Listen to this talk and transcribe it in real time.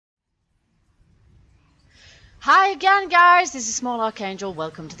Hi again, guys, this is Small Archangel.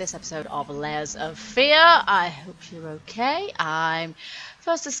 Welcome to this episode of Layers of Fear. I hope you're okay.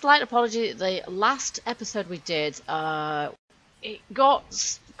 First, a slight apology. The last episode we did, it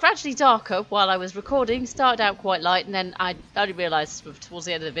got gradually darker while I was recording. Started out quite light, and then I only realised towards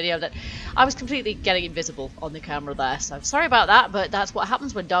the end of the video that I was completely getting invisible on the camera there. So sorry about that, but that's what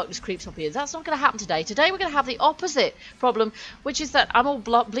happens when darkness creeps up here. That's not going to happen today. Today we're going to have the opposite problem, which is that I'm all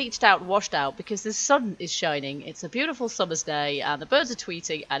bleached out and washed out because the sun is shining. It's a beautiful summer's day, and the birds are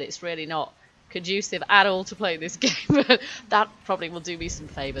tweeting, and it's really not conducive at all to playing this game. But that probably will do me some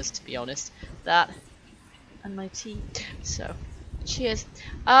favours, to be honest. That and my tea. So cheers.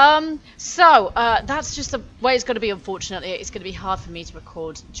 That's just the way it's going to be. Unfortunately, it's going to be hard for me to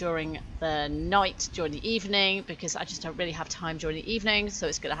record during the night, during the evening, because I just don't really have time during the evening. So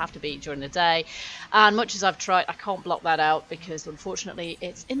it's going to have to be during the day. And much as I've tried, I can't block that out because unfortunately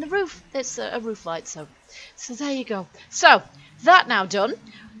it's in the roof. It's a roof light. So there you go. So that now done,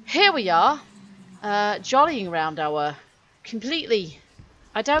 here we are, jollying around our completely.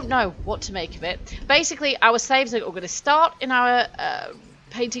 I don't know what to make of it. Basically, our saves are going to start in our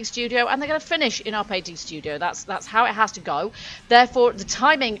painting studio, and they're going to finish in our painting studio. That's how it has to go. Therefore, the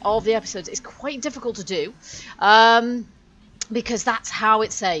timing of the episodes is quite difficult to do, because that's how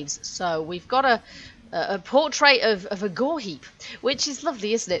it saves. So we've got a portrait of a gore heap, which is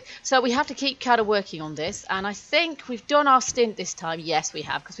lovely, isn't it? So we have to keep kind of working on this, and I think we've done our stint this time. Yes, we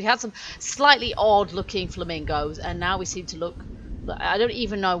have, because we had some slightly odd-looking flamingos, and now we seem to look. I don't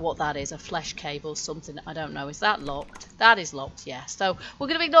even know what that is, a flesh cave or something, I don't know. Is that locked? That is locked, yeah. So we're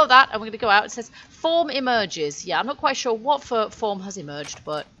going to ignore that, and we're going to go out. It says, form emerges. Yeah, I'm not quite sure what form has emerged,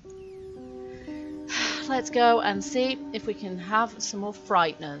 but let's go and see if we can have some more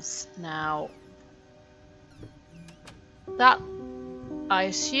frighteners. Now, that, I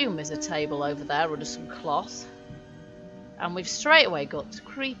assume, is a table over there under some cloth. And we've straight away got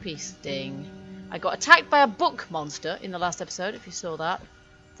creepy sting. I got attacked by a book monster in the last episode, if you saw that.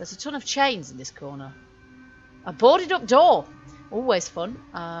 There's a ton of chains in this corner. A boarded up door. Always fun.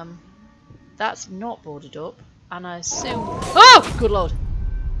 That's not boarded up. And I assume... Oh! Good lord.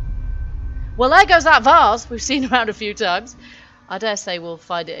 Well, there goes that vase we've seen around a few times. I dare say we'll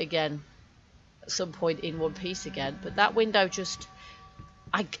find it again at some point in one piece again. But that window just...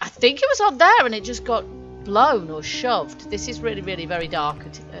 I think it was on there and it just got blown or shoved. This is really, really very dark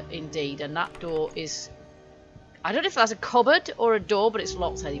indeed, and that door is... I don't know if that's a cupboard or a door, but it's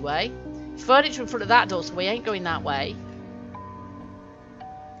locked anyway. Furniture in front of that door, so we ain't going that way.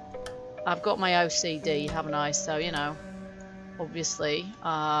 I've got my OCD, haven't I? So, you know, obviously,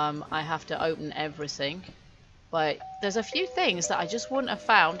 I have to open everything. But there's a few things that I just wouldn't have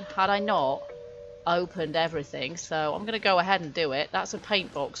found had I not opened everything, so I'm going to go ahead and do it. That's a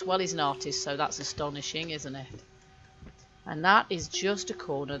paint box. Well, he's an artist, so that's astonishing, isn't it? And that is just a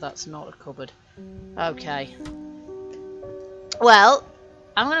corner. That's not a cupboard. Okay. Well,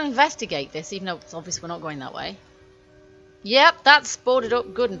 I'm going to investigate this, even though it's obvious we're not going that way. Yep, that's boarded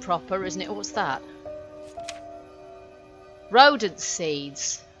up good and proper, isn't it? What's that? Rodent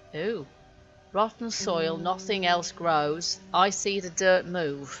seeds. Ooh. Rotten soil, nothing else grows. I see the dirt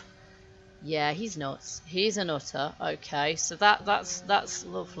move. Yeah, he's nuts. He's a nutter. Okay, so that's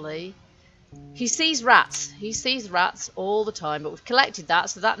lovely. He sees rats. He sees rats all the time, but we've collected that,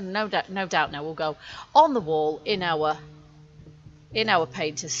 so that no doubt now will go on the wall in our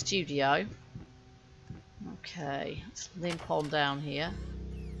painter studio. Okay, let's limp on down here.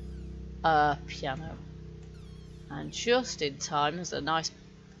 Piano. And just in time, there's a nice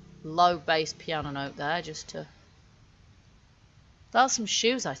low bass piano note there, just to... That's some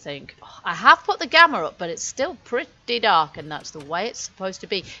shoes, I think. I have put the gamma up, but it's still pretty dark, and that's the way it's supposed to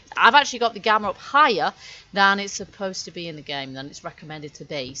be. I've actually got the gamma up higher than it's supposed to be in the game, than it's recommended to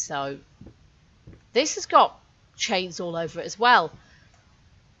be. So this has got chains all over it as well.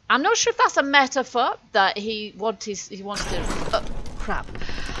 I'm not sure if that's a metaphor that he wants to crap.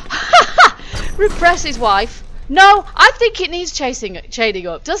 Repress his wife. No, I think it needs chaining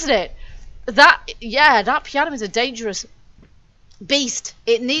up, doesn't it? That piano is a dangerous beast.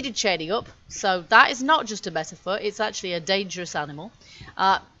 It needed chaining up, so that is not just a metaphor. It's actually a dangerous animal.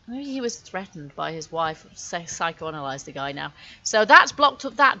 Maybe he was threatened by his wife. Psychoanalyze the guy now. So that's blocked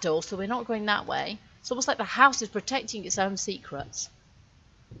up that door, so we're not going that way. It's almost like the house is protecting its own secrets.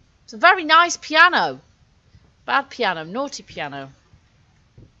 It's a very nice piano. Bad piano, naughty piano.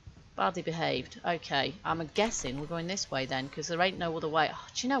 Badly behaved. Okay, I'm guessing we're going this way then, because there ain't no other way. Oh,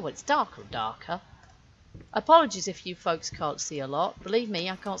 do you know what? It's darker and darker. Apologies if you folks can't see a lot. Believe me,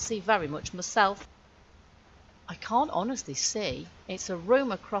 I can't see very much myself. I can't honestly see. It's a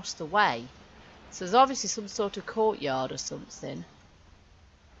room across the way. So there's obviously some sort of courtyard or something.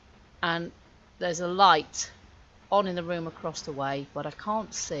 And there's a light on in the room across the way, but I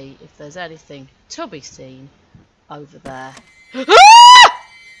can't see if there's anything to be seen over there.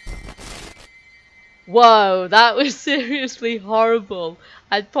 Whoa, that was seriously horrible.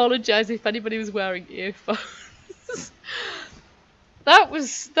 I apologise if anybody was wearing earphones. That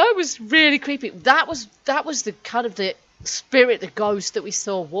was really creepy. That was the kind of the spirit, the ghost that we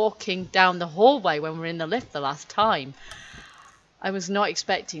saw walking down the hallway when we were in the lift the last time. I was not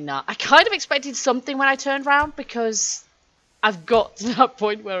expecting that. I kind of expected something when I turned around, because I've got to that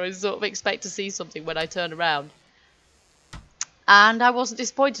point where I sort of expect to see something when I turn around. And I wasn't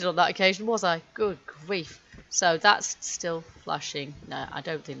disappointed on that occasion, was I? Good grief. So that's still flashing. No, I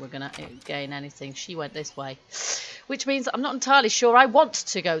don't think we're going to gain anything. She went this way. Which means I'm not entirely sure I want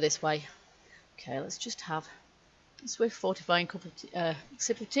to go this way. Okay, let's just have a swift fortifying cup of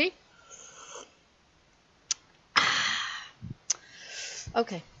sip of tea.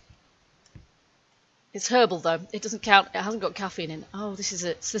 Okay. It's herbal though. It doesn't count. It hasn't got caffeine in. Oh, this is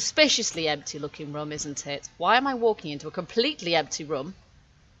a suspiciously empty looking room, isn't it? Why am I walking into a completely empty room?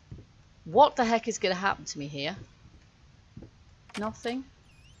 What the heck is going to happen to me here? Nothing.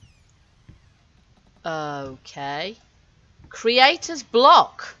 Okay. Creator's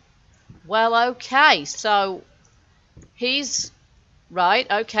block. Well, okay. So he's right.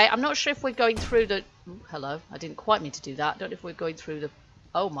 Okay. I'm not sure if we're going through the... Ooh, hello. I didn't quite mean to do that. I don't know if we're going through the...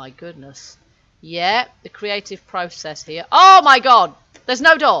 Oh my goodness. Yeah, the creative process here. Oh my god! There's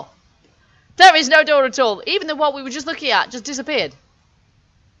no door! There is no door at all! Even the one we were just looking at just disappeared.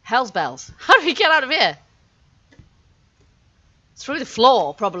 Hell's bells. How do we get out of here? Through the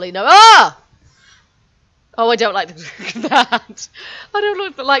floor, probably. No. Ah! Oh, I don't like the look of that. I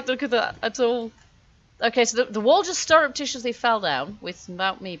don't like the look of that at all. Okay, so the wall just surreptitiously fell down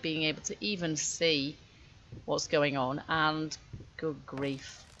without me being able to even see what's going on. And good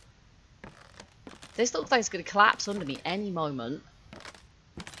grief. This looks like it's going to collapse under me any moment.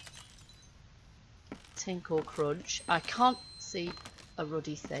 Tinkle crunch. I can't see a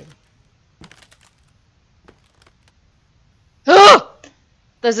ruddy thing. Oh!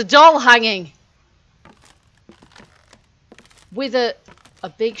 There's a doll hanging! With a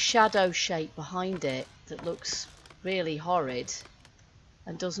big shadow shape behind it that looks really horrid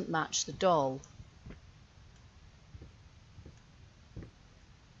and doesn't match the doll.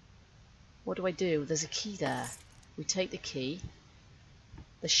 What do I do? There's a key there. We take the key.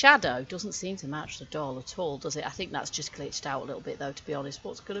 The shadow doesn't seem to match the doll at all, does it? I think that's just glitched out a little bit though, to be honest.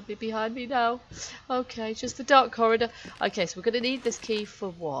 What's going to be behind me now? Okay, just the dark corridor. Okay, so we're going to need this key for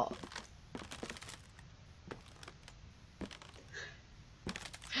what?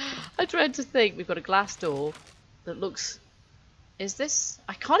 I dread to think we've got a glass door that looks... Is this...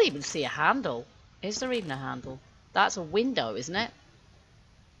 I can't even see a handle. Is there even a handle? That's a window, isn't it?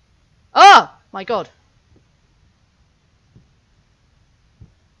 Oh! My god.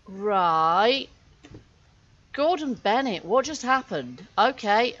 Right. Gordon Bennett, what just happened?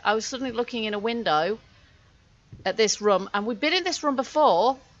 Okay, I was suddenly looking in a window at this room, and we've been in this room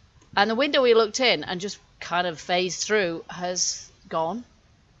before, and the window we looked in and just kind of phased through has gone.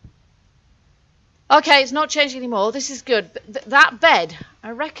 Okay, it's not changing anymore. This is good. But that bed,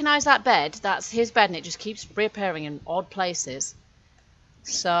 I recognise that bed. That's his bed, and it just keeps reappearing in odd places.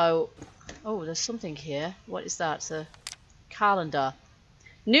 So, oh, there's something here. What is that? It's a calendar.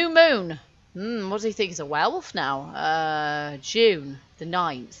 New moon. What does he think? He's a werewolf now? June the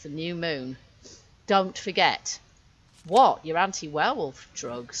 9th, the new moon. Don't forget. What? Your anti-werewolf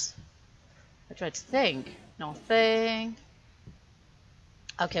drugs? I dread to think. Nothing.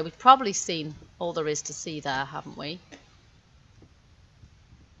 Okay, we've probably seen all there is to see there, haven't we?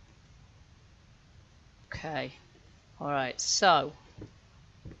 Okay. Alright, so.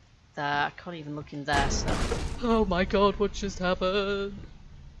 There, I can't even look in there, so. Oh my god, what just happened?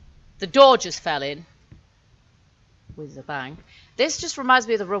 The door just fell in. With a bang. This just reminds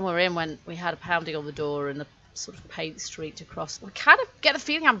me of the room we were in when we had a pounding on the door and the sort of paint streaked across. I kind of get the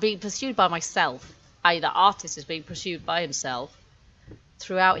feeling I'm being pursued by myself. i.e. the artist is being pursued by himself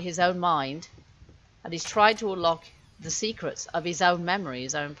throughout his own mind, and he's tried to unlock the secrets of his own memory,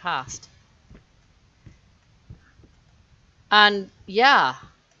 his own past. And yeah,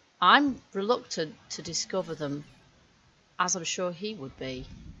 I'm reluctant to discover them, as I'm sure he would be.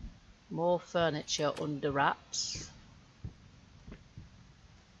 More furniture under wraps.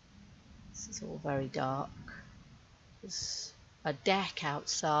 This is all very dark. There's a deck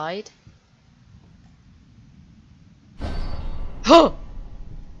outside. Huh!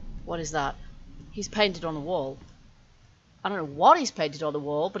 What is that? He's painted on the wall. I don't know what he's painted on the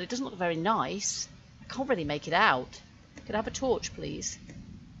wall, but it doesn't look very nice. I can't really make it out. Could I have a torch, please?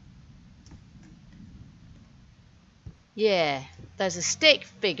 Yeah, there's a stick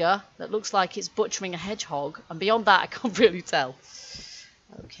figure that looks like it's butchering a hedgehog, and beyond that I can't really tell.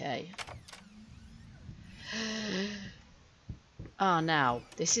 Okay. Now,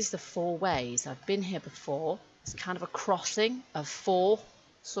 this is the 4 ways. I've been here before. It's kind of a crossing of 4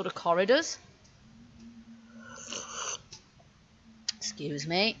 sort of corridors. Excuse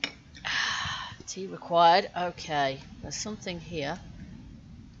me. Tea required. Okay, there's something here.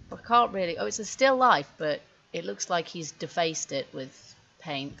 I can't really... Oh, it's a still life, but it looks like he's defaced it with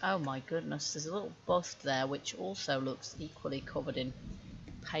paint. Oh my goodness, there's a little bust there which also looks equally covered in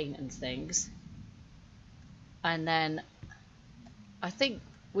paint and things. And then I think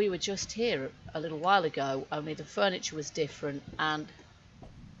we were just here a little while ago, only the furniture was different and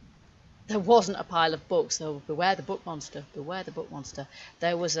there wasn't a pile of books, so beware the book monster, beware the book monster.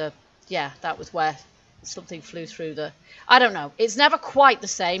 There was a... yeah, that was where something flew through the... I don't know, it's never quite the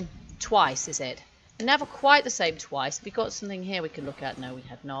same twice, is it? Never quite the same twice. Have we got something here we can look at? No, we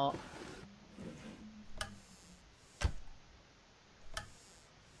have not.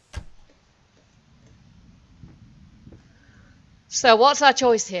 So what's our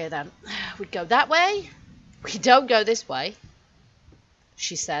choice here then? We go that way? We don't go this way.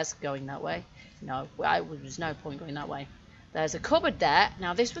 She says, going that way. No, there's no point going that way. There's a cupboard there.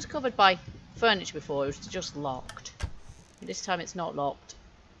 Now this was covered by furniture before. It was just locked. This time it's not locked.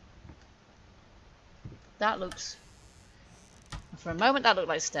 That looks... for a moment that looked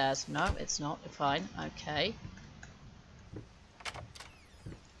like stairs. No, it's not. Fine. Okay.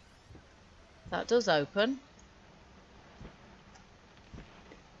 That does open.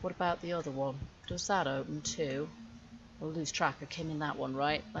 What about the other one? Does that open too? We'll lose track. I came in that one,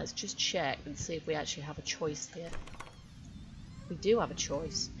 right? Let's just check and see if we actually have a choice here. We do have a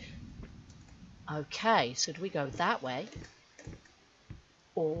choice. Okay, so do we go that way?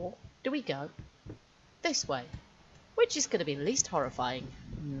 Or do we go this way? Which is going to be least horrifying?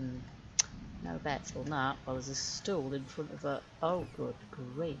 No bets on that. Well, there's a stool in front of her. Oh, good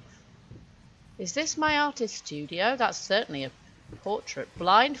grief. Is this my artist studio? That's certainly a portrait.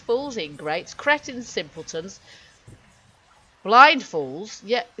 Blind fools, ingrates, cretins, simpletons. Blind fools?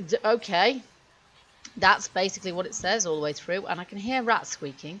 Yeah, okay. That's basically what it says all the way through. And I can hear rats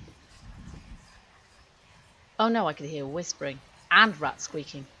squeaking. Oh no, I can hear whispering. And rats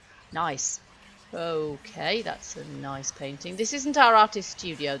squeaking. Nice. Okay, that's a nice painting. This isn't our artist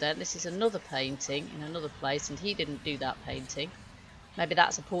studio then. This is another painting in another place, and he didn't do that painting. Maybe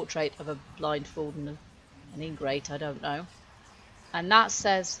that's a portrait of a blind fool and an ingrate, I don't know. And that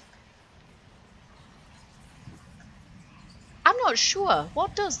says... I'm not sure.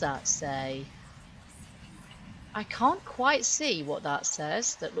 What does that say? I can't quite see what that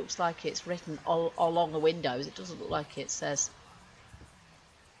says. That looks like it's written all along the windows. It doesn't look like it says...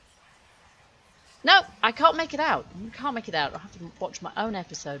 No, I can't make it out. I can't make it out. I'll have to watch my own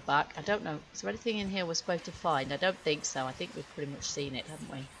episode back. I don't know. Is there anything in here we're supposed to find? I don't think so. I think we've pretty much seen it,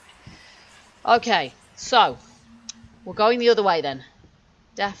 haven't we? Okay, so we're going the other way then.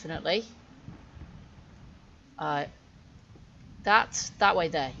 Definitely. That's that way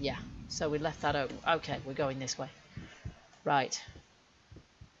there. Yeah. So we left that open. Okay, we're going this way. Right.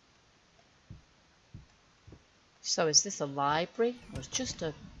 So is this a library? Or it's just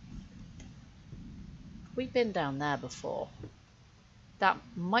a... We've been down there before. That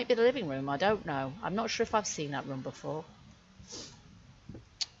might be the living room, I don't know. I'm not sure if I've seen that room before.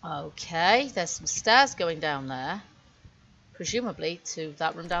 Okay, there's some stairs going down there. Presumably to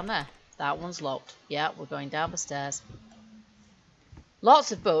that room down there. That one's locked. Yeah, we're going down the stairs.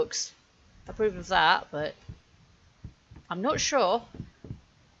 Lots of books. I approve of that, but I'm not sure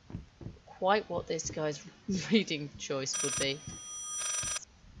quite what this guy's reading choice would be.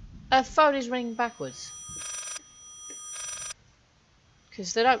 A phone is ringing backwards.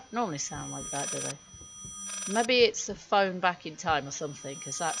 Because they don't normally sound like that, do they? Maybe it's a phone back in time or something,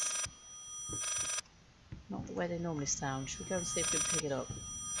 because that's not the way they normally sound. Should we go and see if we can pick it up?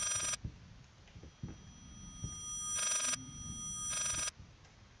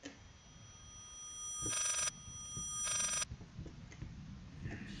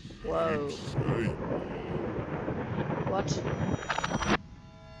 Whoa. What?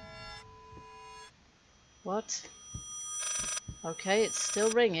 What? Okay, it's still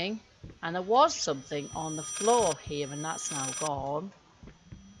ringing. And there was something on the floor here, and that's now gone.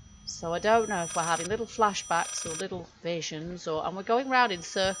 So I don't know if we're having little flashbacks or little visions, or... And we're going round in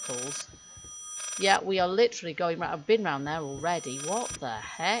circles. Yeah, we are literally going round. I've been round there already. What the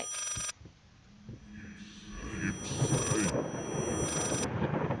heck?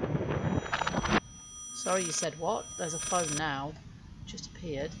 Sorry, you said what? There's a phone now. Just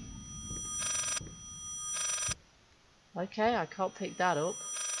appeared. Okay, I can't pick that up.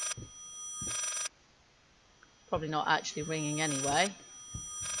 Probably not actually ringing anyway.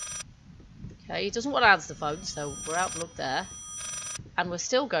 Okay, he doesn't want to answer the phone, so we're out of luck there. And we're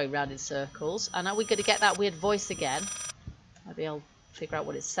still going round in circles. And are we going to get that weird voice again? Maybe I'll figure out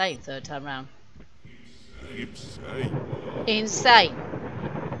what it's saying third time round. Insane.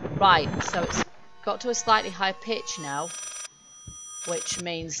 Right, so it's got to a slightly higher pitch now. Which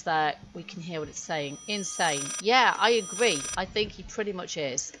means that we can hear what it's saying. Insane. Yeah, I agree. I think he pretty much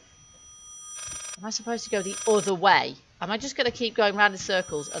is. Am I supposed to go the other way? Am I just going to keep going round in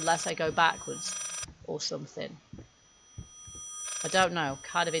circles unless I go backwards? Or something? I don't know.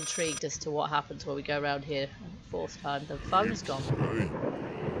 Kind of intrigued as to what happens when we go around here. Fourth time. The phone's gone.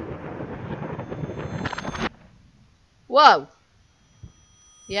 Whoa!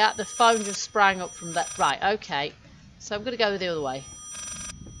 Yeah, the phone just sprang up from that. Right, okay. So I'm going to go the other way.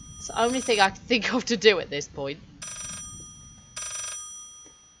 It's the only thing I can think of to do at this point.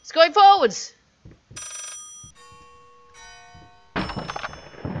 It's going forwards!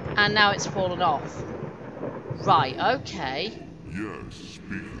 And now it's fallen off. Right, okay. Yes,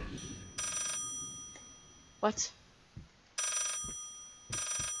 speakers. What?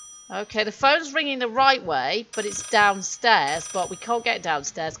 Okay, the phone's ringing the right way, but it's downstairs, but we can't get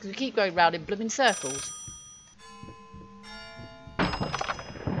downstairs because we keep going round in blooming circles.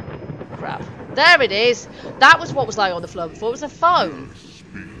 Crap. There it is! That was what was lying on the floor before. It was a phone. Yes,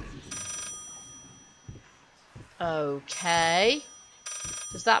 speakers. Okay.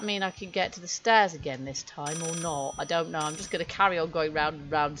 Does that mean I can get to the stairs again this time or not? I don't know. I'm just going to carry on going round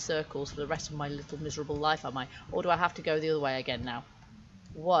and round circles for the rest of my little miserable life, am I? Or do I have to go the other way again now?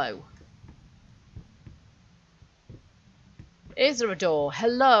 Whoa. Is there a door?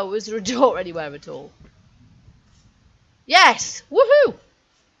 Hello? Is there a door anywhere at all? Yes! Woohoo!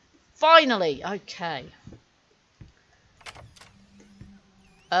 Finally! Okay.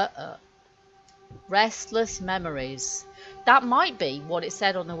 Restless memories. That might be what it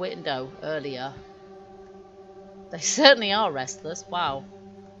said on the window earlier. They certainly are restless. Wow.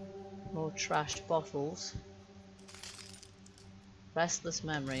 More trashed bottles. Restless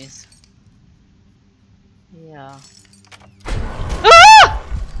memories. Yeah. Ah!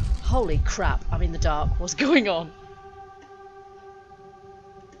 Holy crap, I'm in the dark. What's going on?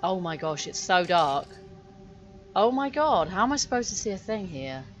 Oh my gosh, it's so dark. Oh my god, how am I supposed to see a thing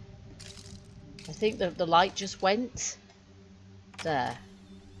here? I think that the light just went. There.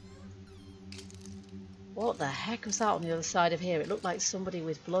 What the heck was that on the other side of here? It looked like somebody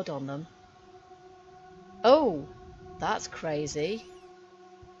with blood on them. Oh, that's crazy.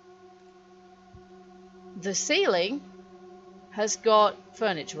 The ceiling has got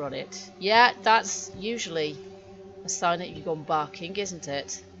furniture on it. Yeah, that's usually a sign that you've gone barking, isn't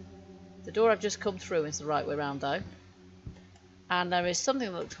it? The door I've just come through is the right way around though. And there is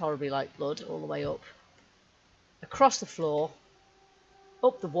something that looks horribly like blood all the way up. Across the floor.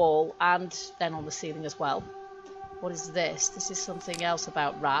 Up the wall and then on the ceiling as well. What is this? This is something else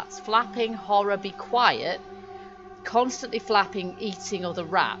about rats. Flapping, horror, be quiet. Constantly flapping, eating other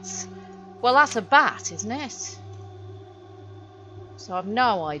rats. Well, that's a bat, isn't it? So I've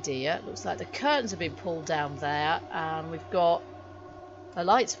no idea. It looks like the curtains have been pulled down there and we've got a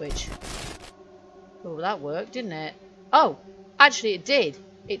light switch. Oh, that worked, didn't it? Oh, actually it did.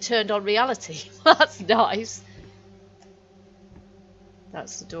 It turned on reality. That's nice.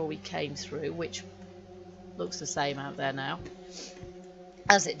 That's the door we came through, which looks the same out there now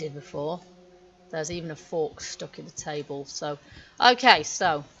as it did before. There's even a fork stuck in the table. So, okay,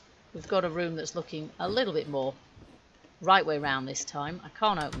 so we've got a room that's looking a little bit more right way round this time. I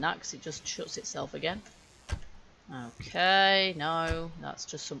can't open that because it just shuts itself again. Okay, no, that's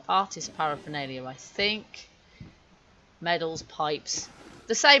just some artist paraphernalia, I think. Medals, pipes.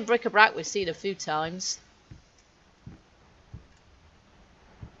 The same bric-a-brac we've seen a few times.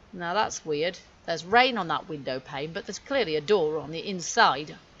 Now that's weird. There's rain on that window pane, but there's clearly a door on the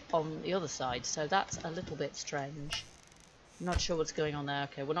inside on the other side, so that's a little bit strange. I'm not sure what's going on there.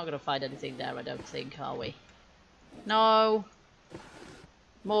 Okay, we're not going to find anything there, I don't think, are we? No.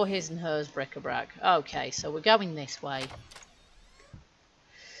 More his and hers bric-a-brac. Okay, so we're going this way.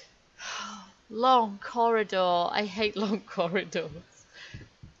 Long corridor. I hate long corridors.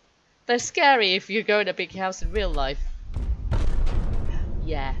 They're scary if you go in a big house in real life.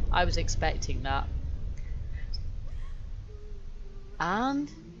 Yeah, I was expecting that.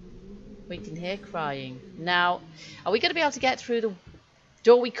 And we can hear crying. Now, are we going to be able to get through the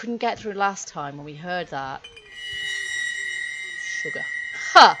door we couldn't get through last time when we heard that? Sugar.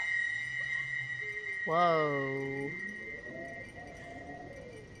 Ha! Whoa.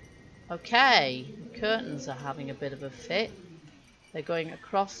 Okay, the curtains are having a bit of a fit. They're going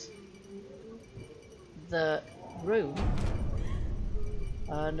across the room.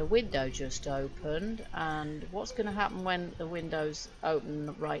 And a window just opened. And what's going to happen when the window's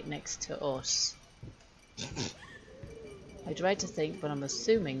open right next to us? I dread to think, but I'm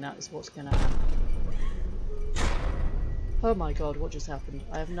assuming that's what's going to happen. Oh my god, what just happened?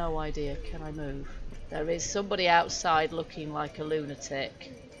 I have no idea. Can I move? There is somebody outside looking like a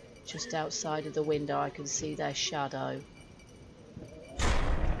lunatic. Just outside of the window I can see their shadow.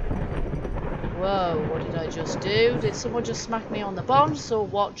 Whoa, what did I just do? Did someone just smack me on the bones, or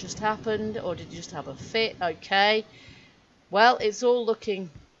what just happened? Or did you just have a fit? Okay. Well, it's all looking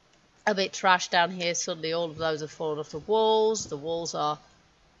a bit trash down here. Suddenly all of those have fallen off the walls. The walls are...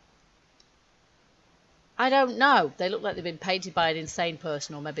 I don't know. They look like they've been painted by an insane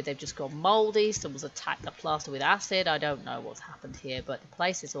person, or maybe they've just gone mouldy. Someone's attacked the plaster with acid. I don't know what's happened here, but the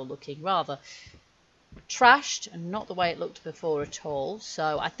place is all looking rather trashed and not the way it looked before at all.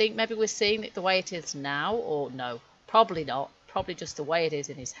 So I think maybe we're seeing it the way it is now, or no, probably not. Probably just the way it is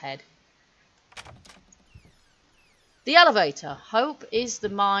in his head. The elevator. Hope is the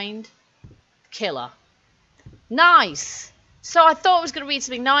mind killer. Nice! So I thought I was going to read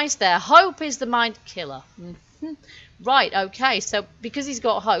something nice there. Hope is the mind killer. Right, okay. So because he's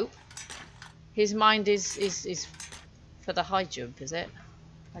got hope, his mind is for the high jump, is it?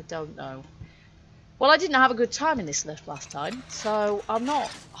 I don't know. Well, I didn't have a good time in this lift last time, so I'm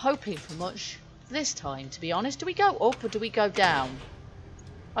not hoping for much this time, to be honest. Do we go up or do we go down?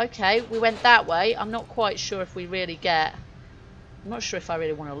 Okay, we went that way. I'm not quite sure if we really get... I'm not sure if I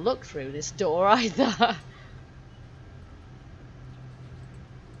really want to look through this door either.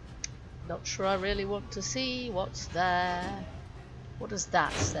 Not sure I really want to see what's there. What does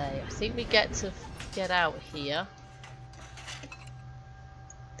that say? I think we get to get out here.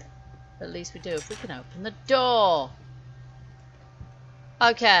 At least we do if we can open the door.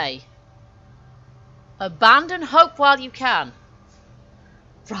 Okay. Abandon hope while you can.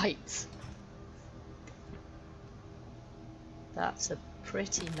 Right. That's a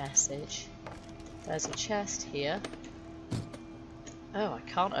pretty message. There's a chest here. Oh, I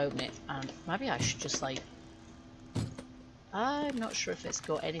can't open it, and maybe I should just like... I'm not sure if it's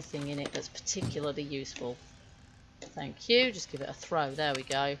got anything in it that's particularly useful. Thank you, just give it a throw, there we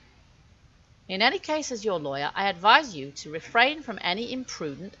go. In any case, as your lawyer, I advise you to refrain from any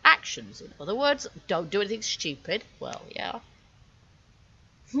imprudent actions. In other words, don't do anything stupid. Well, yeah.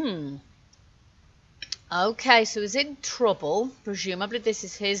 Okay, so he's in trouble. Presumably this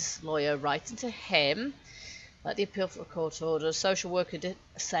is his lawyer writing to him. Let the appeal for a court order. Social worker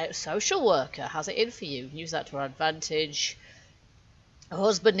has it in for you. Use that to our advantage. A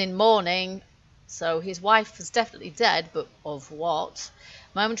husband in mourning. So his wife is definitely dead, but of what?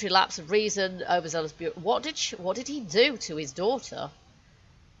 Momentary lapse of reason. Overzealous beauty. What did he do to his daughter?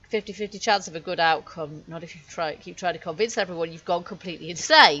 50-50 chance of a good outcome. Not if you keep trying to convince everyone you've gone completely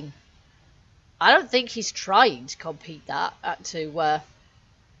insane. I don't think he's trying to compete that I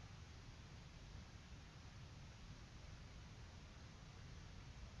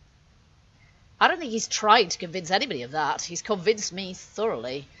don't think he's trying to convince anybody of that. He's convinced me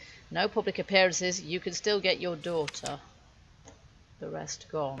thoroughly. No public appearances. You can still get your daughter. The rest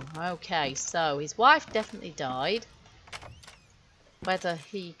gone. Okay, so his wife definitely died. Whether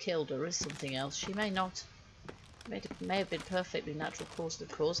he killed her is something else. She may not. May have been perfectly natural cause,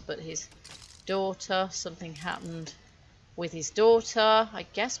 of course, but his daughter, something happened with his daughter. I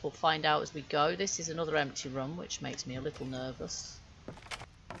guess we'll find out as we go. This is another empty room, which makes me a little nervous.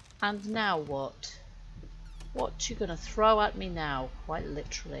 And now what? What you gonna throw at me now? Quite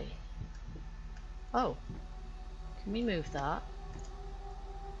literally. Oh. Can we move that?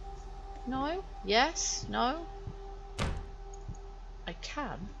 No? Yes? No? I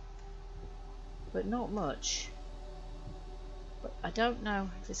can. But not much. But I don't know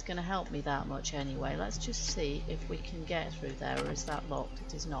if it's going to help me that much anyway. Let's just see if we can get through there, or is that locked?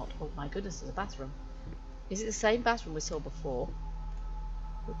 It is not. Oh my goodness, there's a bathroom. Is it the same bathroom we saw before?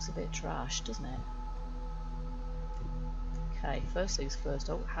 Looks a bit trash, doesn't it? Okay, first things first.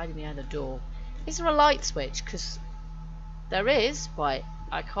 Oh, hiding behind a door. Is there a light switch? Because there is, but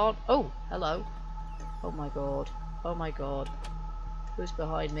I can't... Oh, hello. Oh my god. Oh my god. Who's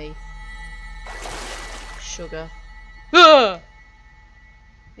behind me? Sugar. Ah!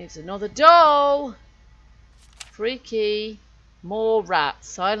 It's another doll! Freaky. More rats.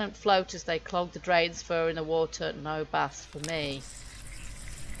 Silent floaters. They clog the drains, fur in the water. No baths for me.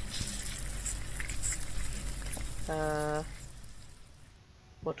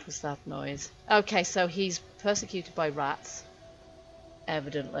 What was that noise? Okay, so he's persecuted by rats,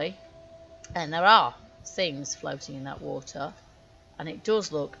 evidently. And there are things floating in that water. And it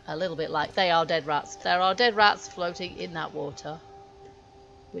does look a little bit like they are dead rats. There are dead rats floating in that water,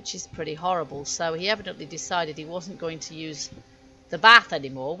 which is pretty horrible. So he evidently decided he wasn't going to use the bath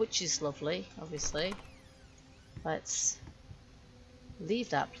anymore, which is lovely, obviously. Let's leave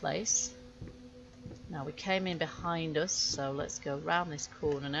that place. Now we came in behind us, so let's go round this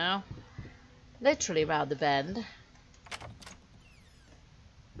corner now. Literally round the bend.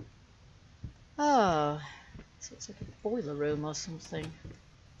 Oh, so it's like a boiler room or something.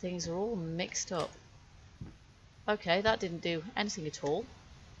 Things are all mixed up. Okay, that didn't do anything at all.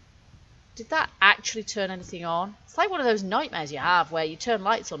 Did that actually turn anything on? It's like one of those nightmares you have where you turn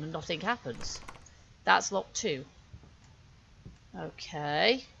lights on and nothing happens. That's locked too.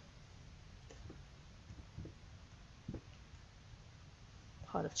 Okay.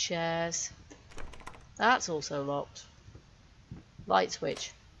 Pile of chairs. That's also locked. Light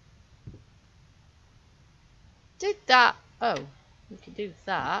switch. Did that... Oh, we can do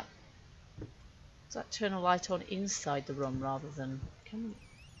that. Does that turn a light on inside the room rather than... Can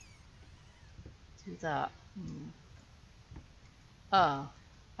we do that? Ah,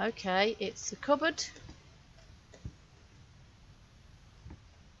 okay. It's a cupboard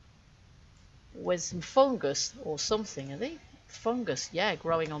with some fungus or something, I think. Fungus, yeah,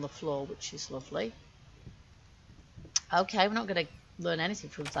 growing on the floor, which is lovely. Okay, we're not going to learn anything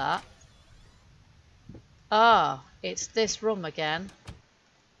from that. Ah, it's this room again.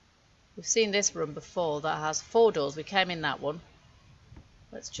 We've seen this room before that has 4 doors. We came in that one.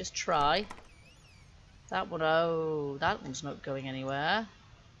 Let's just try. That one, oh, that one's not going anywhere.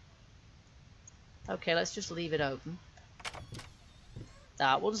 Okay, let's just leave it open.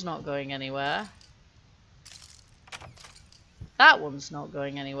 That one's not going anywhere. That one's not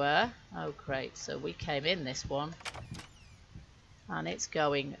going anywhere. Oh, great. So we came in this one. And it's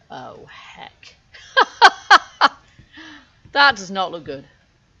going... Oh, heck. That does not look good.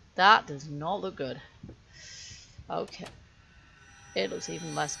 That does not look good. Okay. It looks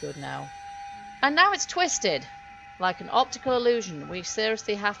even less good now. And now it's twisted. Like an optical illusion. We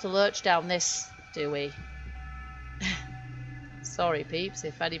seriously have to lurch down this, do we? Sorry, peeps,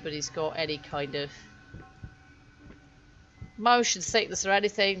 if anybody's got any kind of motion sickness or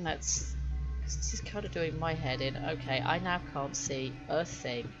anything, this is kind of doing my head in. Okay, I now can't see a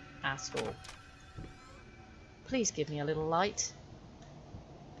thing at all. Please give me a little light.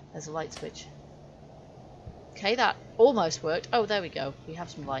 There's a light switch. Okay, that almost worked. Oh, there we go. We have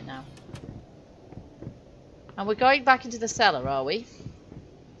some light now. And we're going back into the cellar, are we?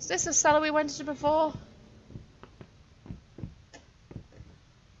 Is this the cellar we went into before?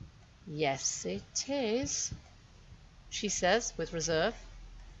 Yes, it is. She says, with reserve.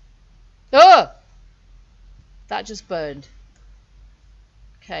 Oh! That just burned.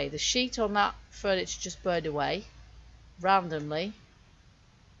 Okay, the sheet on that furniture just burned away. Randomly.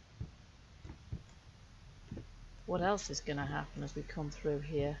 What else is going to happen as we come through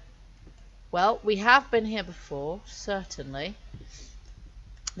here? Well, we have been here before, certainly.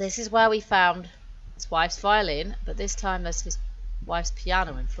 This is where we found his wife's violin, but this time there's his wife's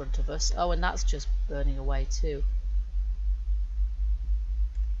piano in front of us. Oh, and that's just burning away too.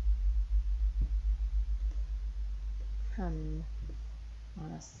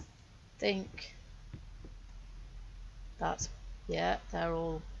 I think that's, yeah, they're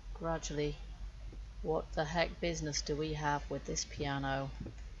all gradually... What the heck business do we have with this piano?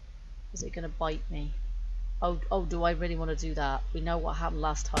 Is it going to bite me? Oh, do I really want to do that? We know what happened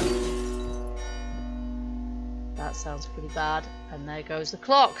last time. That sounds pretty bad. And there goes the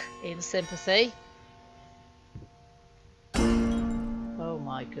clock in sympathy. Oh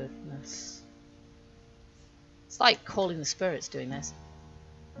my goodness. It's like calling the spirits doing this.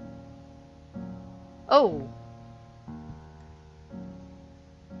 Oh.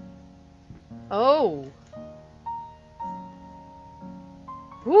 Oh.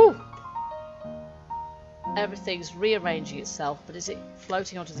 Woo. Everything's rearranging itself, but is it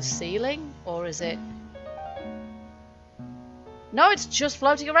floating onto the ceiling? Or is it... No, it's just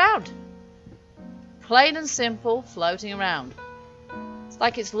floating around. Plain and simple, floating around. It's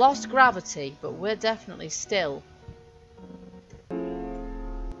like it's lost gravity, but we're definitely still.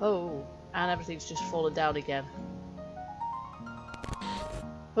 Oh, and everything's just fallen down again.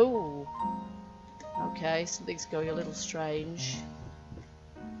 Oh. Okay, something's going a little strange.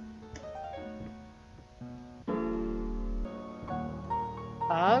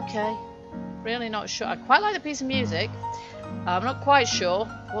 Okay. Really not sure. I quite like the piece of music. I'm not quite sure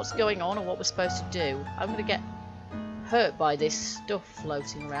what's going on or what we're supposed to do. I'm going to get hurt by this stuff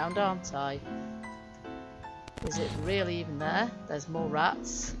floating around, aren't I? Is it really even there? There's more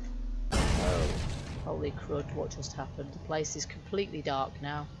rats. Oh, holy crud, what just happened? The place is completely dark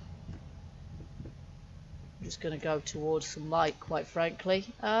now. I'm just going to go towards some light, quite frankly.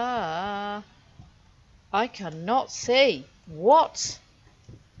 Ah, I cannot see. What?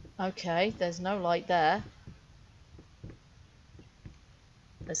 Okay, there's no light there.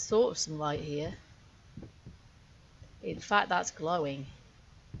 There's sort of some light here. In fact, that's glowing.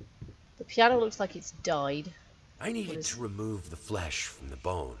 The piano looks like it's died. I needed to remove the flesh from the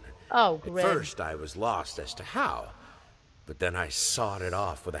bone. Oh, At great. first, I was lost as to how, but then I sawed it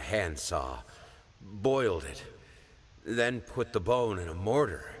off with a handsaw, boiled it, then put the bone in a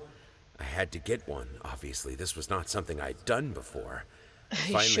mortar. I had to get one, obviously. This was not something I'd done before.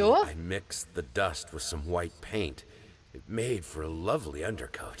 Finally, sure? I mixed the dust with some white paint. It made for a lovely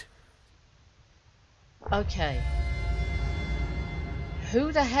undercoat. Okay.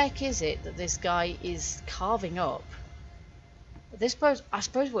 Who the heck is it that this guy is carving up? I suppose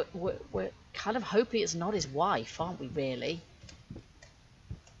we're kind of hoping it's not his wife, aren't we, really?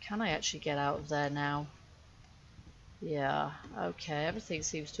 Can I actually get out of there now? Yeah, okay. Everything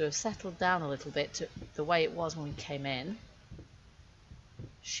seems to have settled down a little bit to the way it was when we came in.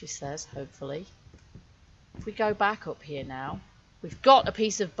 She says, hopefully. If we go back up here now, we've got a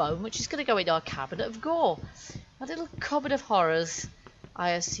piece of bone, which is going to go in our cabinet of gore. A little cupboard of horrors,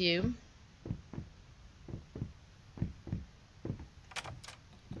 I assume.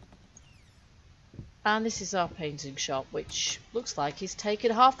 And this is our painting shop, which looks like he's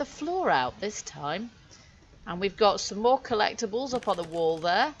taken half the floor out this time. And we've got some more collectibles up on the wall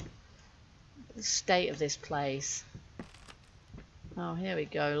there. The state of this place. Oh, here we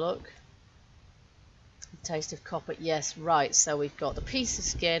go, look. A taste of copper. Yes, right. So we've got the piece of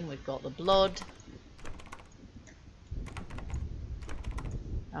skin, we've got the blood.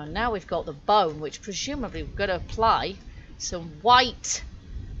 And now we've got the bone, which presumably we're going to apply some white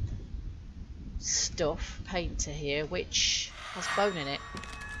stuff, paint to here, which has bone in it.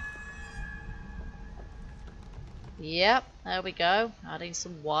 Yep, there we go. Adding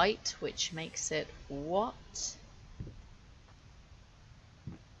some white, which makes it what?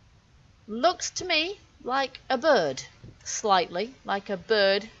 Looks to me like a bird. Slightly like a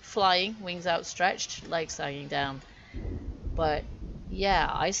bird flying, wings outstretched, legs hanging down. But yeah,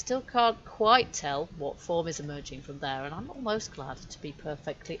 I still can't quite tell what form is emerging from there, and I'm almost glad, to be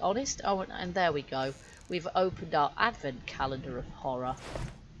perfectly honest. Oh, and there we go. We've opened our advent calendar of horror.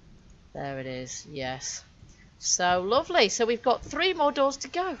 There it is, yes. So lovely. So we've got 3 more doors to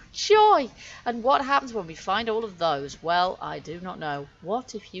go. Joy! And what happens when we find all of those? Well, I do not know.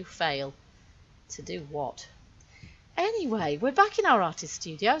 What if you fail? To do what? Anyway, we're back in our artist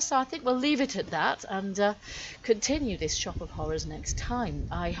studio, so I think we'll leave it at that and continue this shop of horrors next time.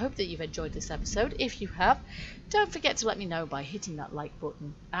 I hope that you've enjoyed this episode. If you have, don't forget to let me know by hitting that like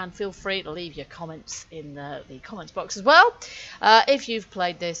button, and feel free to leave your comments in the comments box as well. If you've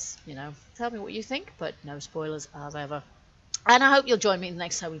played this, you know, tell me what you think, but no spoilers as ever. And I hope you'll join me the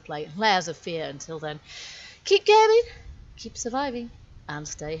next time we play Layers of Fear. Until then, keep gaming, keep surviving, and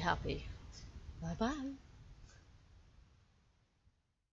stay happy. Bye bye.